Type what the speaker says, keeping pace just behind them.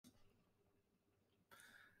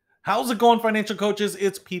How's it going, financial coaches?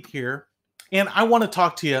 It's Pete here. And I want to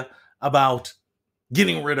talk to you about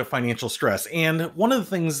getting rid of financial stress. And one of the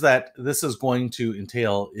things that this is going to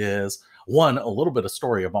entail is one, a little bit of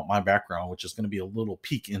story about my background, which is going to be a little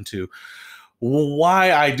peek into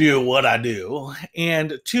why I do what I do.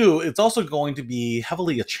 And two, it's also going to be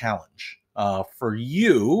heavily a challenge for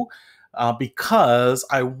you because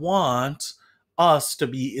I want us to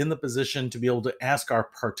be in the position to be able to ask our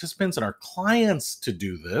participants and our clients to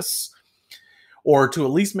do this, or to at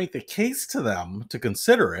least make the case to them to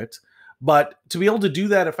consider it. But to be able to do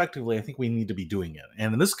that effectively, I think we need to be doing it.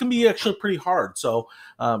 And this can be actually pretty hard. So,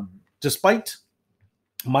 despite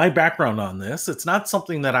my background on this, it's not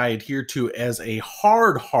something that I adhere to as a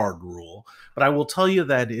hard rule, but I will tell you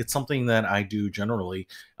that it's something that I do generally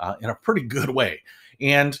in a pretty good way.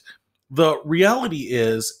 And the reality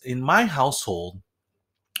is, in my household,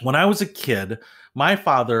 when I was a kid, my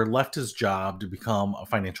father left his job to become a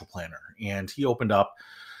financial planner, and he opened up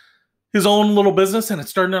his own little business, and it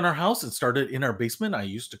started in our house. It started in our basement. I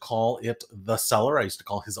used to call it the cellar. I used to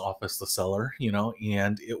call his office the cellar,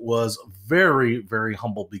 and it was very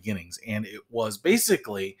humble beginnings. And it was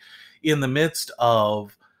basically in the midst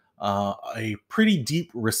of a pretty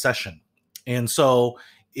deep recession. And so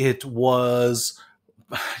it was,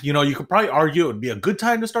 you could probably argue it would be a good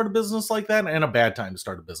time to start a business like that and a bad time to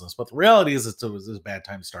start a business. But the reality is it was a bad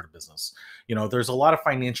time to start a business. There's a lot of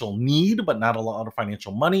financial need, but not a lot of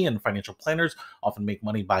financial money. And financial planners often make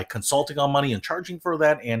money by consulting on money and charging for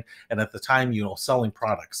that. And at the time, selling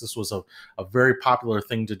products. This was a very popular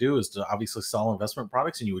thing to do, is to obviously sell investment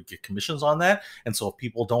products, and you would get commissions on that. And so if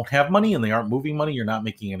people don't have money and they aren't moving money, you're not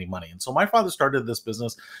making any money. And so my father started this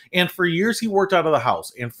business, and for years he worked out of the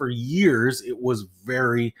house. And for years it was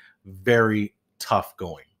very tough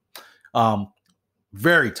going.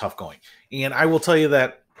 Very tough going. And I will tell you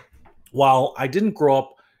that while I didn't grow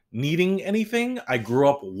up needing anything, I grew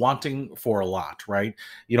up wanting for a lot, right?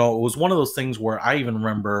 It was one of those things where I even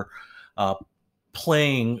remember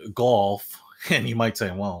playing golf, and you might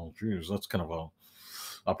say, well, geez, that's kind of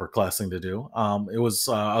a upper class thing to do. I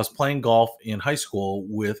was playing golf in high school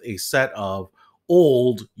with a set of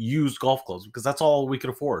old used golf clubs because that's all we could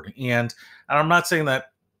afford. And I'm not saying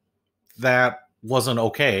that wasn't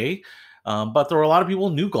okay. But there were a lot of people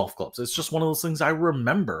who knew golf clubs. It's just one of those things I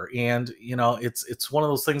remember. And, it's one of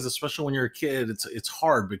those things, especially when you're a kid, it's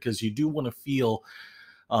hard because you do want to feel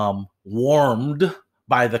warmed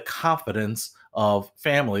by the confidence of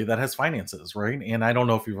family that has finances, right? And I don't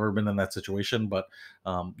know if you've ever been in that situation, but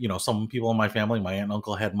some people in my family, my aunt and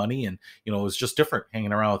uncle, had money, and it was just different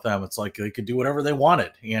hanging around with them. It's like they could do whatever they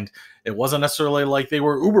wanted, and it wasn't necessarily like they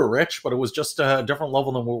were uber rich, but it was just a different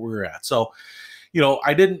level than what we were at. So,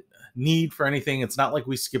 I didn't need for anything. It's not like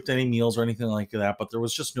we skipped any meals or anything like that, but there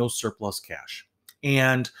was just no surplus cash.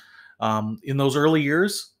 And in those early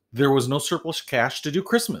years, there was no surplus cash to do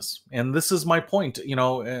Christmas. And this is my point.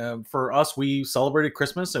 For us, we celebrated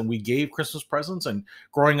Christmas and we gave Christmas presents. And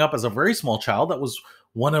growing up as a very small child, that was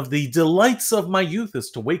one of the delights of my youth,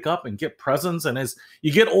 is to wake up and get presents. And as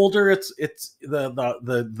you get older, it's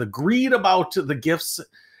the greed about the gifts.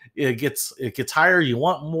 It gets higher. You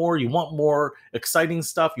want more exciting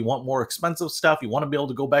stuff. You want more expensive stuff. You want to be able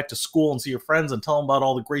to go back to school and see your friends and tell them about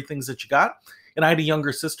all the great things that you got. And I had a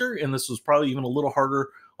younger sister, and this was probably even a little harder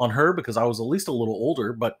on her because I was at least a little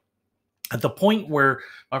older. But at the point where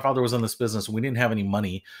my father was in this business and we didn't have any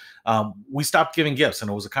money, we stopped giving gifts. And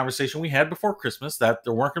it was a conversation we had before Christmas that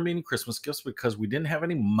there weren't going to be any Christmas gifts because we didn't have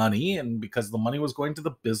any money, and because the money was going to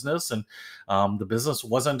the business, and the business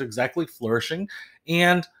wasn't exactly flourishing.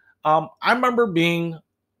 And I remember being,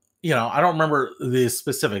 I don't remember the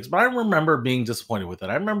specifics, but I remember being disappointed with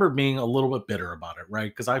it. I remember being a little bit bitter about it,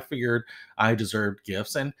 right? Because I figured I deserved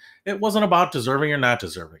gifts, and it wasn't about deserving or not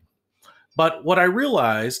deserving. But what I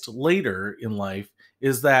realized later in life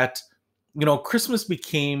is that, Christmas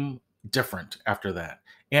became different after that,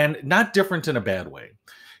 and not different in a bad way.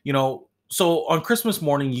 So on Christmas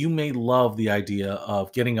morning, you may love the idea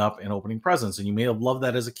of getting up and opening presents, and you may have loved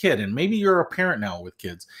that as a kid. And maybe you're a parent now with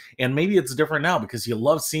kids, and maybe it's different now because you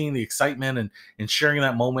love seeing the excitement and sharing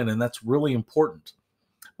that moment, and that's really important.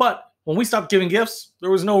 But when we stopped giving gifts,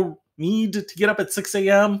 there was no need to get up at 6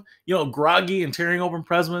 a.m., groggy and tearing open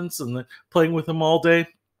presents and then playing with them all day,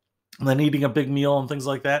 and then eating a big meal and things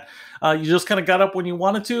like that. You just kind of got up when you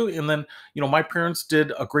wanted to. And then, my parents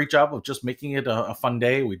did a great job of just making it a fun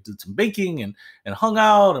day. We did some baking and hung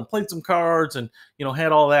out and played some cards and,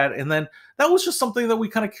 had all that. And then that was just something that we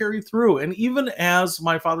kind of carried through. And even as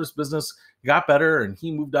my father's business got better and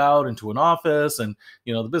he moved out into an office, and,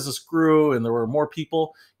 the business grew and there were more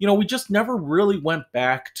people, we just never really went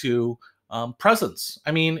back to Presents.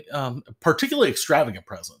 I mean, particularly extravagant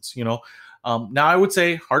presents. Now I would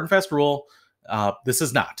say hard and fast rule. This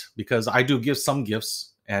is not, because I do give some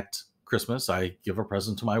gifts at Christmas. I give a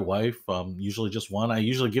present to my wife, usually just one. I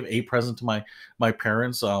usually give a present to my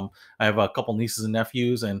parents. I have a couple nieces and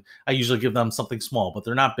nephews, and I usually give them something small, but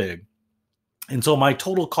they're not big. And so my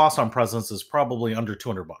total cost on presents is probably under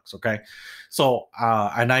 $200. Okay. So,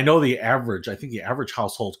 and I know I think the average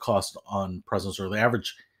household cost on presents, or the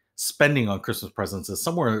average spending on Christmas presents, is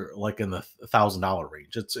somewhere like in the $1,000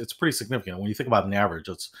 range. It's pretty significant. When you think about an average,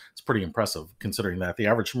 it's pretty impressive, considering that the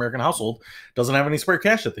average American household doesn't have any spare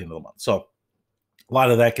cash at the end of the month. So a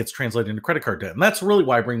lot of that gets translated into credit card debt. And that's really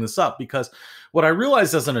why I bring this up, because what I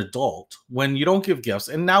realized as an adult, when you don't give gifts,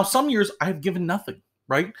 and now some years I've given nothing,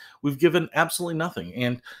 right? We've given absolutely nothing.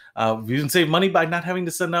 And we can save money by not having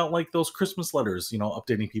to send out like those Christmas letters,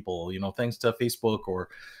 updating people, thanks to Facebook, or,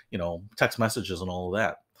 text messages and all of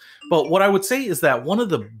that. But what I would say is that one of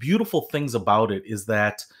the beautiful things about it is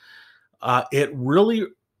that it really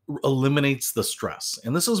eliminates the stress.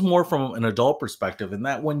 And this is more from an adult perspective, in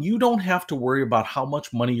that when you don't have to worry about how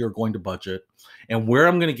much money you're going to budget and where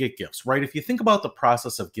I'm going to get gifts, right? If you think about the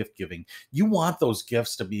process of gift giving, you want those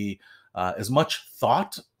gifts to be as much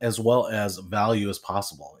thought as well as value as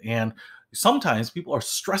possible. And sometimes people are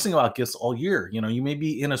stressing about gifts all year. You may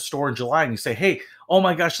be in a store in July and you say, hey, oh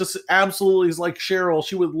my gosh, this absolutely is like Cheryl.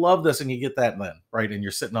 She would love this. And you get that then, right? And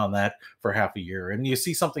you're sitting on that for half a year and you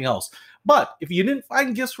see something else. But if you didn't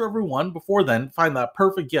find gifts for everyone before then, find that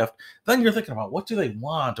perfect gift, then you're thinking about, what do they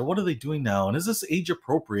want? Or what are they doing now? And is this age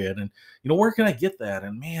appropriate? And, where can I get that?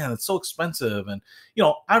 And man, it's so expensive. And,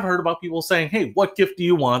 I've heard about people saying, hey, what gift do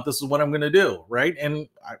you want? This is what I'm going to do. Right. And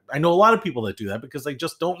I know a lot of people that do that because they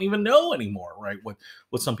just don't even know anymore, right?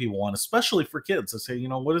 What some people want, especially for kids. They say,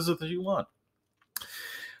 what is it that you want?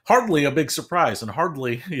 Hardly a big surprise, and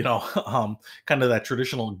hardly, kind of that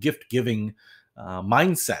traditional gift giving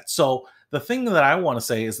mindset. So the thing that I want to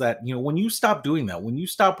say is that, when you stop doing that, when you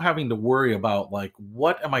stop having to worry about like,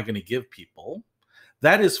 what am I going to give people?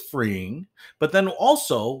 That is freeing. But then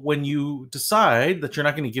also, when you decide that you're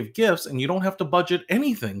not going to give gifts and you don't have to budget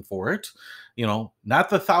anything for it, not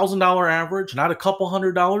the $1,000 average, not a couple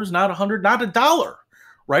 $100, not $100, not $1,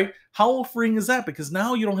 right? How freeing is that? Because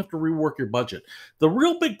now you don't have to rework your budget. The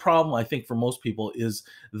real big problem, I think, for most people is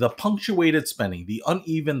the punctuated spending, the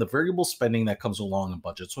uneven, the variable spending that comes along in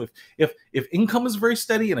budget. So if income is very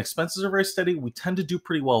steady and expenses are very steady, we tend to do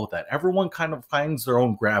pretty well with that. Everyone kind of finds their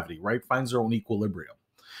own gravity, right? Finds their own equilibrium.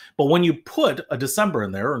 But when you put a December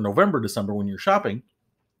in there, or November, December, when you're shopping,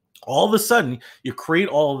 all of a sudden you create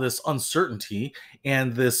all of this uncertainty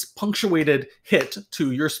and this punctuated hit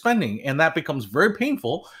to your spending. And that becomes very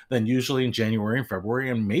painful then usually in January and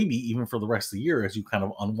February, and maybe even for the rest of the year as you kind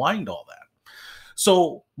of unwind all that.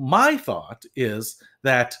 So my thought is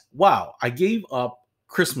that, wow, I gave up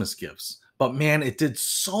Christmas gifts, but man, it did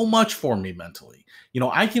so much for me mentally.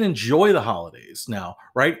 I can enjoy the holidays now,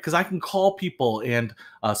 right? Because I can call people and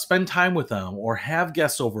spend time with them, or have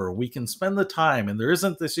guests over. We can spend the time, and there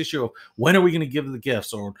isn't this issue of when are we going to give the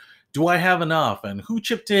gifts, or do I have enough, and who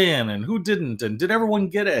chipped in and who didn't, and did everyone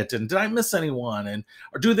get it, and did I miss anyone, and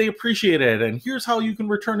or do they appreciate it, and here's how you can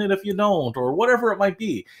return it if you don't, or whatever it might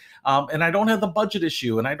be. And I don't have the budget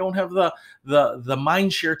issue, and I don't have the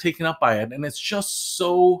mind share taken up by it, and it's just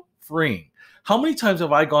so freeing. How many times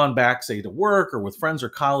have I gone back, say, to work or with friends or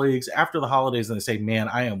colleagues after the holidays, and they say, man,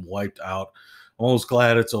 I am wiped out. I'm almost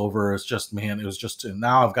glad it's over. It's just, man, it was just,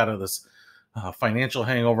 now I've got this financial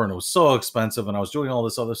hangover, and it was so expensive, and I was doing all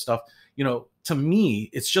this other stuff. To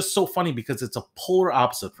me, it's just so funny because it's a polar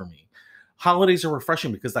opposite for me. Holidays are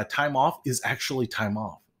refreshing because that time off is actually time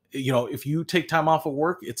off. If you take time off of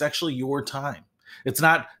work, it's actually your time. It's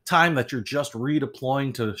not time that you're just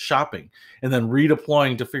redeploying to shopping and then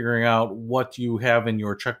redeploying to figuring out what you have in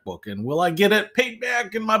your checkbook. And will I get it paid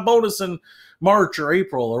back in my bonus in March or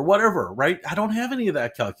April or whatever, right? I don't have any of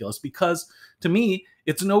that calculus, because to me,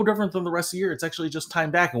 it's no different than the rest of the year. It's actually just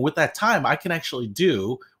time back. And with that time, I can actually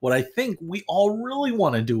do what I think we all really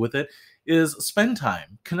want to do with it, is spend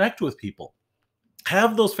time, connect with people,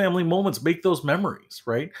 have those family moments, make those memories,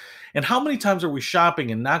 right? And how many times are we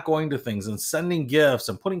shopping and not going to things and sending gifts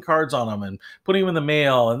and putting cards on them and putting them in the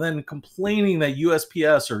mail, and then complaining that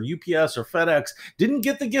USPS or UPS or FedEx didn't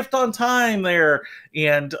get the gift on time there,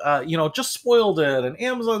 and just spoiled it, and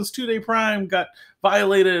Amazon's 2-day Prime got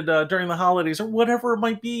violated during the holidays, or whatever it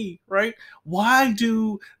might be, right? Why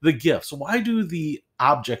do the gifts, why do the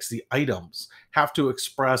objects, the items, have to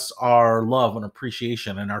express our love and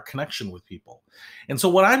appreciation and our connection with people? And so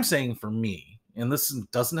what I'm saying for me, and this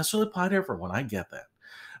doesn't necessarily apply to everyone, I get that,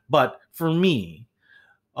 but for me,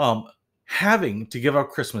 having to give out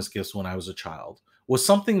Christmas gifts when I was a child was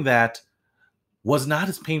something that was not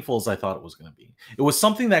as painful as I thought it was going to be. It was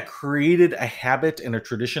something that created a habit and a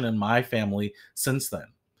tradition in my family since then,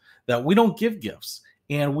 that we don't give gifts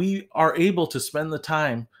and we are able to spend the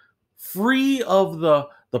time free of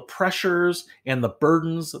the pressures and the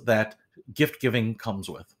burdens that gift giving comes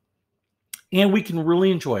with. And we can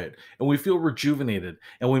really enjoy it, and we feel rejuvenated,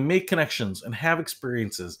 and we make connections and have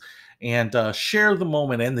experiences, and share the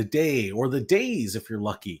moment and the day or the days if you're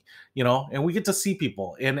lucky, and we get to see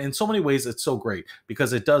people. And in so many ways it's so great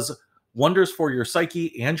because it does wonders for your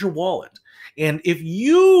psyche and your wallet. And if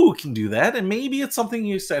you can do that, and maybe it's something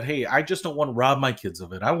you said, hey, I just don't want to rob my kids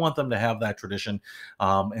of it, I want them to have that tradition,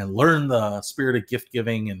 and learn the spirit of gift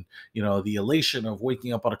giving, and the elation of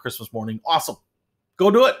waking up on a Christmas morning, awesome,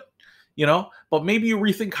 go do it. But maybe you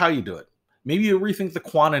rethink how you do it. Maybe you rethink the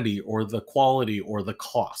quantity or the quality or the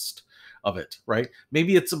cost of it, right?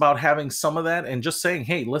 Maybe it's about having some of that and just saying,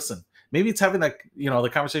 hey, listen, maybe it's having that, the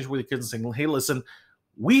conversation with your kids and saying, hey, listen,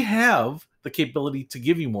 we have the capability to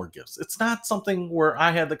give you more gifts. It's not something where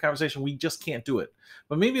I had the conversation, we just can't do it.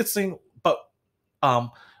 But maybe it's saying, but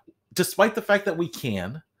despite the fact that we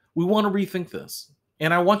can, we want to rethink this.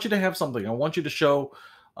 And I want you to have something. I want you to show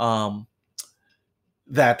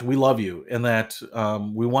that we love you, and that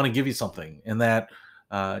we want to give you something, and that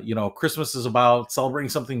Christmas is about celebrating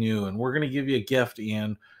something new, and we're going to give you a gift,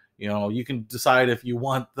 and you can decide if you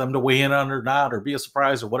want them to weigh in on it or not, or be a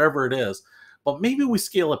surprise or whatever it is. But maybe we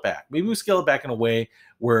scale it back. Maybe we scale it back in a way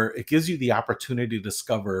where it gives you the opportunity to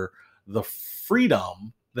discover the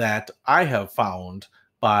freedom that I have found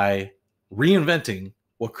by reinventing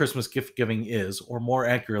what Christmas gift giving is, or more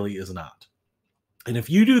accurately, is not. And if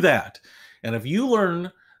you do that, and if you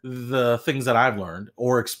learn the things that I've learned,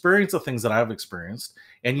 or experience the things that I've experienced,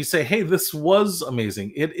 and you say, hey, this was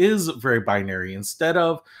amazing, it is very binary. Instead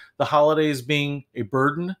of the holidays being a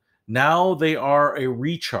burden, now they are a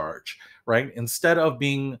recharge, right? Instead of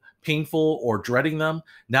being painful or dreading them,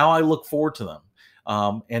 now I look forward to them.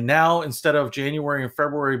 And now, instead of January and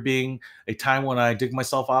February being a time when I dig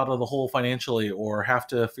myself out of the hole financially, or have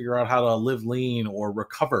to figure out how to live lean or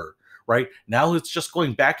recover, right? Now it's just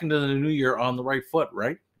going back into the new year on the right foot,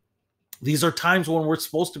 right? These are times when we're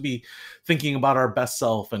supposed to be thinking about our best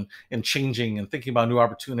self, and changing and thinking about new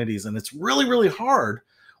opportunities. And it's really, really hard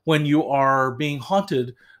when you are being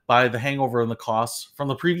haunted by the hangover and the costs from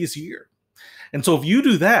the previous year. And so if you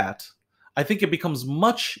do that, I think it becomes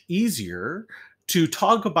much easier to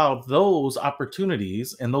talk about those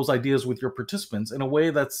opportunities and those ideas with your participants in a way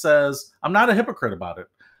that says, I'm not a hypocrite about it.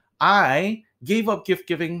 I gave up gift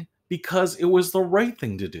giving because it was the right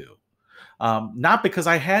thing to do, not because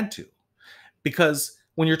I had to. Because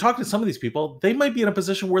when you're talking to some of these people, they might be in a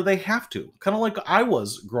position where they have to, kind of like I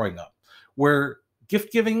was growing up, where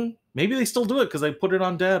gift giving, maybe they still do it because they put it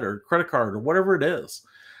on debt or credit card or whatever it is,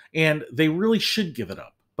 and they really should give it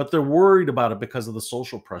up, but they're worried about it because of the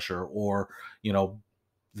social pressure, or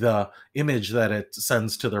the image that it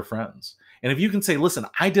sends to their friends. And if you can say, listen,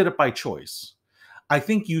 I did it by choice, I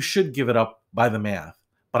think you should give it up by the math,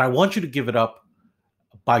 but I want you to give it up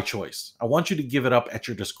by choice. I want you to give it up at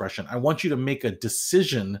your discretion. I want you to make a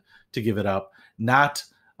decision to give it up, not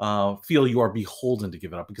feel you are beholden to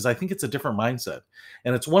give it up, because I think it's a different mindset.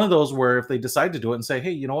 And it's one of those where if they decide to do it and say,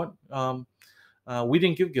 hey, you know what? We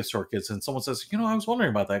didn't give gifts to our kids, and someone says, I was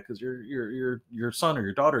wondering about that because your son or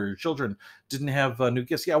your daughter or your children didn't have new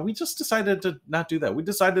gifts. Yeah, we just decided to not do that. We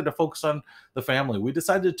decided to focus on the family. We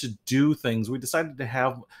decided to do things. We decided to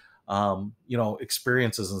have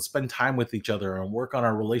experiences and spend time with each other and work on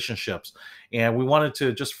our relationships. And we wanted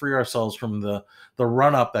to just free ourselves from the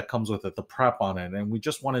run up that comes with it, the prep on it. And we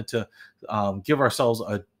just wanted to give ourselves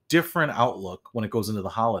a different outlook when it goes into the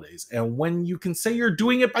holidays. And when you can say you're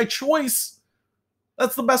doing it by choice,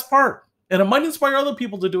 that's the best part. And it might inspire other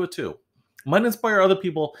people to do it too. It might inspire other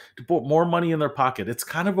people to put more money in their pocket. It's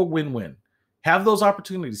kind of a win-win. Have those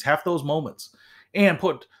opportunities, have those moments, and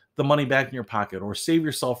put the money back in your pocket, or save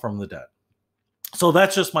yourself from the debt. So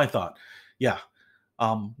that's just my thought. Yeah.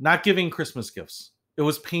 Not giving Christmas gifts. It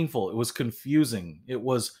was painful. It was confusing. It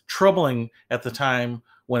was troubling at the time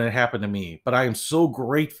when it happened to me, but I am so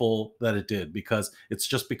grateful that it did, because it's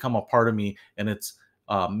just become a part of me, and it's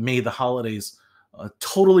made the holidays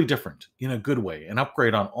totally different in a good way, an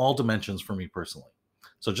upgrade on all dimensions for me personally.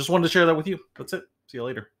 So just wanted to share that with you. That's it. See you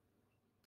later.